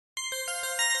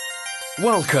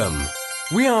Welcome.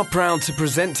 We are proud to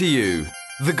present to you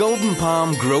the Golden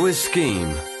Palm Growers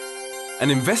Scheme, an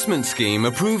investment scheme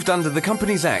approved under the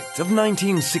Companies Act of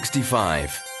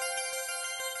 1965.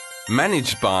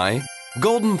 Managed by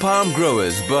Golden Palm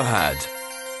Growers Berhad.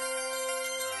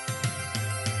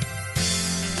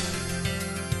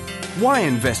 Why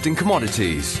invest in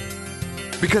commodities?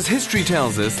 Because history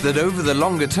tells us that over the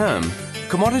longer term,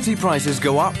 commodity prices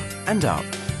go up and up.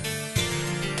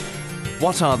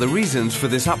 What are the reasons for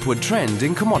this upward trend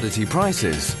in commodity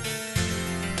prices?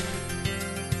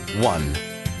 1.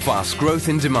 Fast growth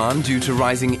in demand due to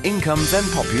rising incomes and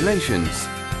populations.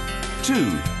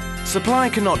 2. Supply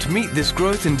cannot meet this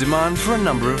growth in demand for a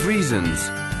number of reasons.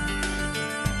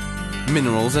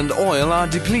 Minerals and oil are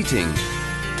depleting.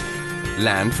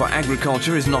 Land for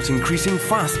agriculture is not increasing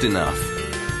fast enough.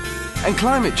 And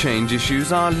climate change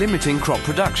issues are limiting crop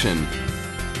production.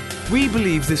 We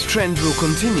believe this trend will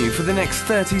continue for the next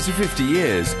 30 to 50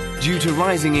 years due to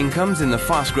rising incomes in the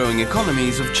fast-growing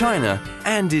economies of China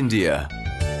and India.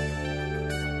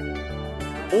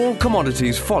 All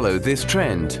commodities follow this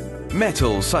trend.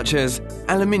 Metals such as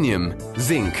aluminium,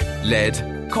 zinc,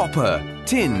 lead, copper,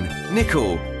 tin,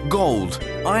 nickel, gold,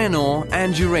 iron ore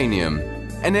and uranium,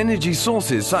 and energy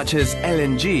sources such as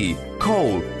LNG,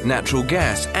 coal, natural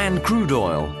gas and crude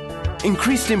oil,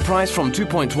 increased in price from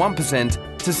 2.1%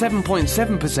 to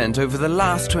 7.7% over the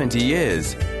last 20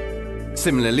 years.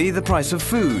 Similarly, the price of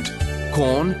food,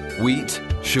 corn, wheat,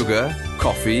 sugar,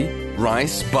 coffee,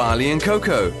 rice, barley and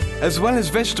cocoa, as well as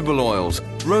vegetable oils,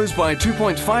 rose by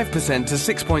 2.5% to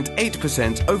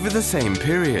 6.8% over the same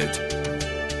period.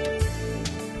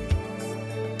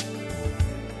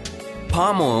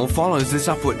 Palm oil follows this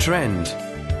upward trend.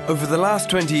 Over the last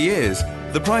 20 years,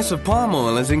 the price of palm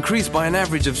oil has increased by an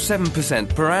average of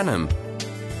 7% per annum.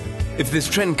 If this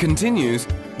trend continues,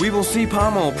 we will see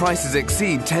palm oil prices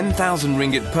exceed 10,000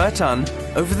 ringgit per ton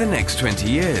over the next 20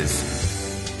 years.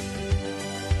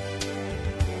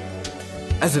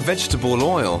 As a vegetable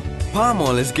oil, palm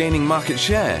oil is gaining market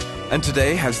share and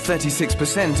today has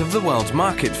 36% of the world's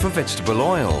market for vegetable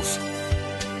oils.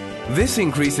 This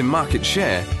increase in market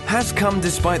share has come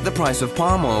despite the price of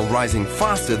palm oil rising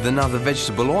faster than other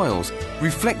vegetable oils,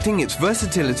 reflecting its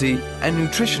versatility and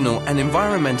nutritional and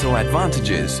environmental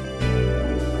advantages.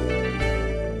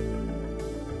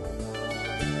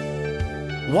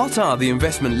 What are the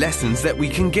investment lessons that we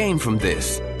can gain from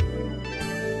this?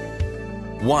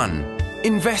 1.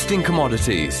 Invest in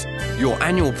commodities. Your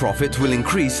annual profit will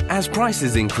increase as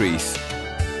prices increase.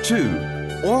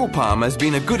 2. Oil palm has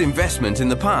been a good investment in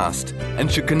the past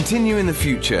and should continue in the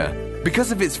future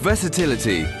because of its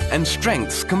versatility and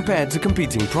strengths compared to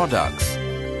competing products.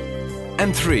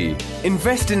 And 3.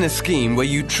 Invest in a scheme where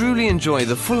you truly enjoy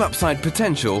the full upside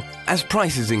potential as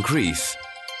prices increase.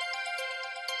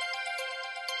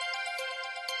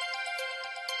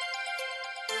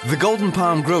 The Golden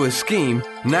Palm Growers Scheme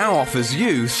now offers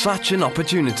you such an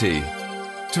opportunity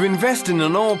to invest in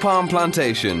an oil palm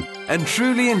plantation and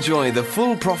truly enjoy the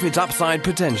full profit upside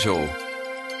potential.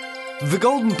 The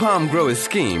Golden Palm Growers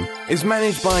Scheme is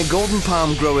managed by Golden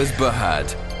Palm Growers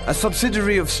Berhad, a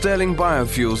subsidiary of Sterling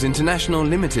Biofuels International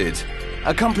Limited,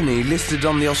 a company listed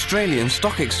on the Australian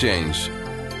Stock Exchange.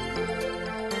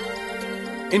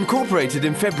 Incorporated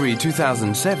in February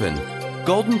 2007,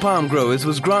 Golden Palm Growers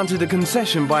was granted a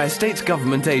concession by a state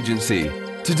government agency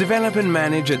to develop and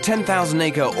manage a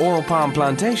 10,000-acre oil palm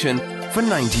plantation for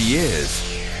 90 years.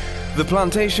 The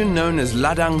plantation, known as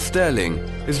Ladang Sterling,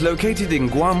 is located in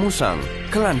Gua Musang,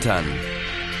 Kelantan.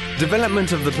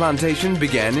 Development of the plantation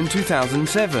began in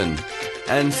 2007,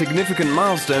 and significant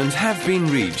milestones have been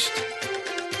reached.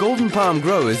 Golden Palm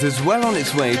Growers is well on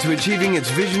its way to achieving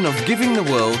its vision of giving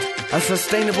the world a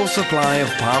sustainable supply of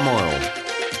palm oil.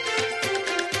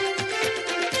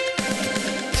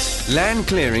 Land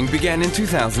clearing began in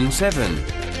 2007,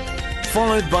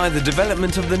 followed by the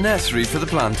development of the nursery for the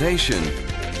plantation.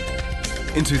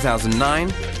 In 2009,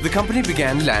 the company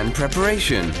began land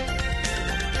preparation.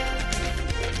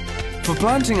 For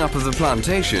planting up of the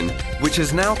plantation, which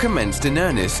has now commenced in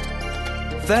earnest,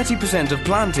 30% of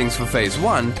plantings for Phase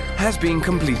 1 has been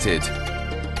completed.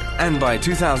 And by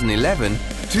 2011,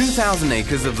 2,000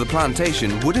 acres of the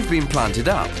plantation would have been planted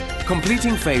up,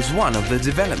 completing Phase 1 of the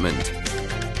development.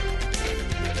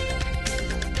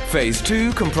 Phase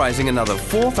 2, comprising another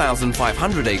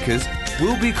 4,500 acres,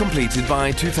 will be completed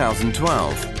by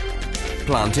 2012.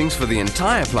 Plantings for the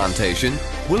entire plantation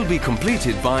will be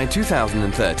completed by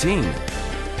 2013.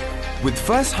 With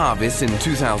first harvest in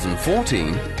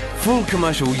 2014, full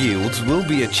commercial yields will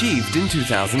be achieved in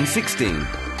 2016,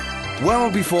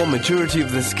 well before maturity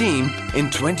of the scheme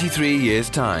in 23 years'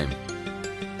 time.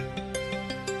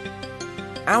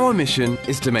 Our mission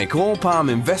is to make all palm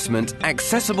investment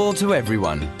accessible to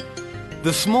everyone.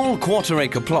 The small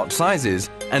quarter-acre plot sizes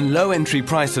and low entry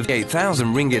price of 8,000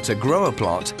 ringgit a grower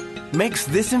plot makes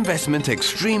this investment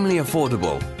extremely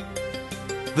affordable.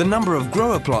 The number of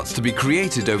grower plots to be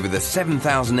created over the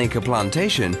 7,000-acre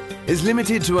plantation is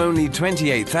limited to only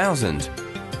 28,000.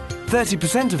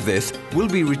 30% of this will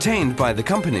be retained by the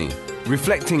company,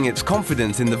 reflecting its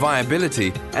confidence in the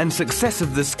viability and success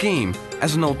of the scheme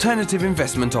as an alternative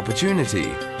investment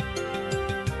opportunity.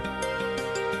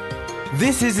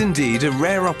 This is indeed a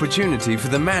rare opportunity for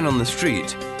the man on the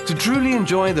street to truly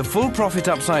enjoy the full profit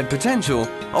upside potential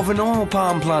of an oil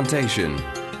palm plantation.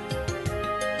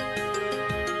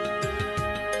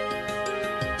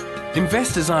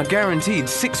 Investors are guaranteed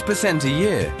 6% a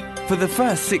year for the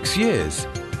first 6 years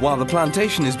while the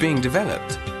plantation is being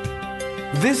developed.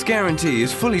 This guarantee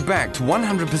is fully backed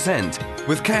 100%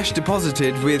 with cash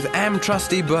deposited with AM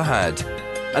Trustee Berhad,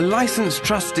 a licensed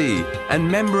trustee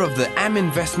and member of the AM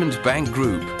Investment Bank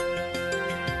Group.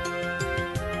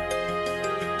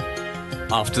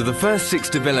 After the first 6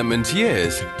 development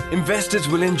years, investors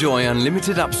will enjoy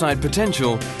unlimited upside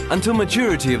potential until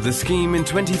maturity of the scheme in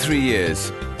 23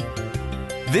 years.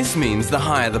 This means the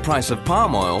higher the price of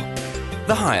palm oil,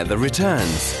 the higher the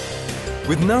returns,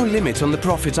 with no limit on the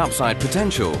profit upside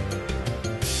potential.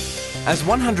 As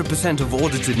 100% of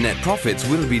audited net profits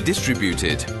will be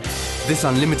distributed, this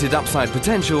unlimited upside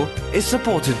potential is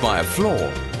supported by a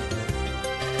floor.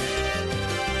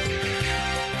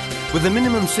 With a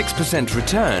minimum 6%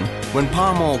 return when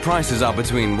palm oil prices are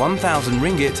between 1,000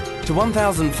 ringgit to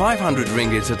 1,500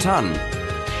 ringgit a tonne,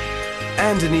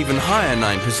 and an even higher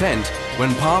 9%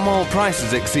 when palm oil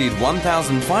prices exceed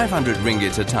 1,500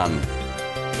 ringgit a tonne.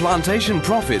 Plantation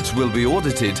profits will be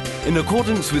audited in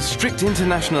accordance with strict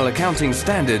international accounting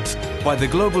standards by the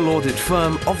global audit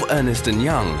firm of Ernst &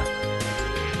 Young.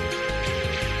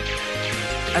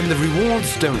 And the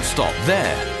rewards don't stop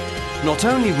there. Not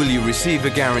only will you receive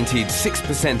a guaranteed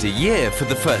 6% a year for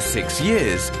the first 6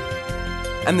 years,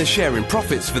 and the share in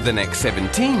profits for the next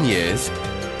 17 years,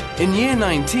 in year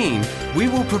 19, we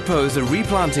will propose a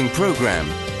replanting program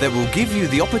that will give you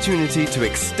the opportunity to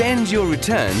extend your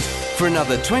returns for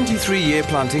another 23-year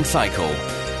planting cycle.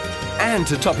 And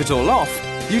to top it all off,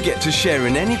 you get to share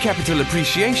in any capital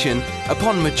appreciation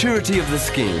upon maturity of the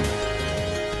scheme.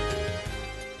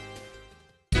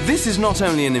 This is not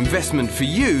only an investment for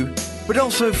you, but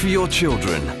also for your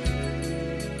children.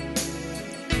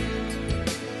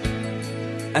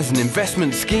 As an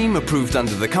investment scheme approved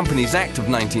under the Companies Act of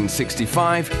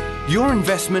 1965, your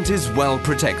investment is well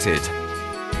protected.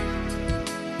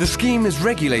 The scheme is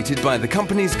regulated by the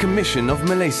Companies Commission of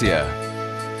Malaysia.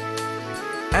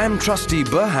 AM Trustee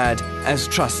Berhad, as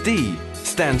trustee,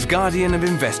 stands guardian of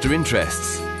investor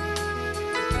interests.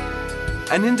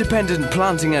 An independent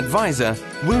planting advisor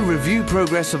will review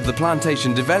progress of the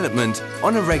plantation development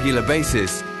on a regular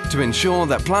basis to ensure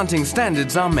that planting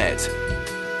standards are met.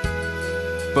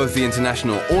 Both the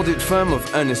international audit firm of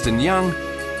Ernst & Young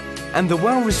and the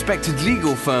well-respected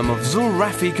legal firm of Zul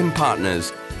Rafiq and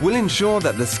Partners will ensure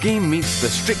that the scheme meets the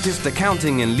strictest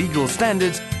accounting and legal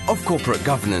standards of corporate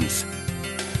governance.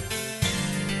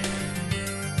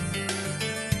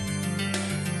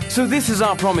 So this is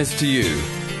our promise to you.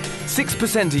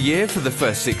 6% a year for the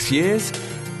first 6 years.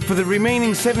 For the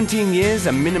remaining 17 years,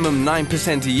 a minimum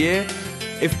 9% a year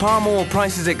if palm oil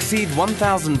prices exceed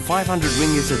 1,500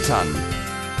 ringgit a tonne.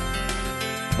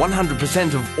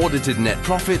 100% of audited net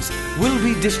profits will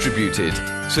be distributed,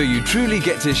 so you truly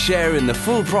get to share in the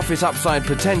full profit upside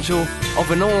potential of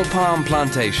an oil palm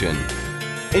plantation.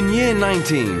 In year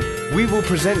 19, we will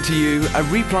present to you a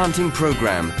replanting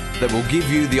program that will give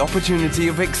you the opportunity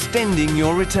of extending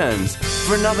your returns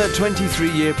for another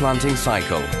 23-year planting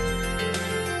cycle.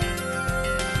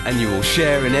 And you will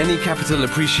share in any capital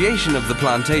appreciation of the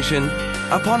plantation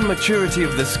upon maturity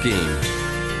of the scheme.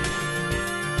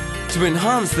 To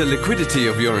enhance the liquidity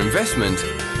of your investment,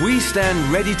 we stand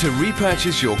ready to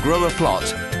repurchase your grower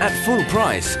plot at full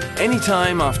price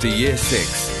anytime after year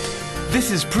 6.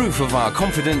 This is proof of our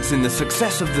confidence in the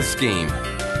success of the scheme.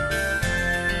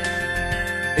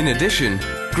 In addition,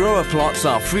 grower plots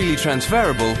are freely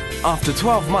transferable after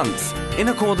 12 months in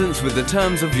accordance with the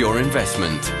terms of your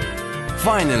investment.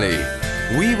 Finally,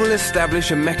 we will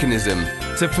establish a mechanism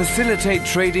to facilitate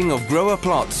trading of grower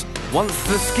plots once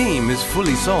the scheme is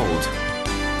fully sold.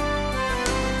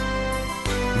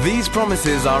 These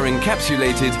promises are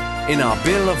encapsulated in our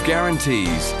Bill of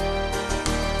Guarantees.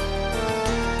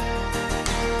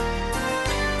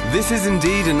 This is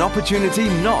indeed an opportunity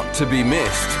not to be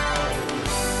missed.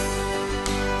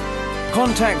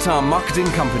 Contact our marketing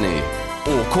company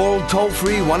or call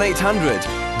toll-free 1800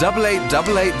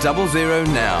 888800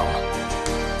 now.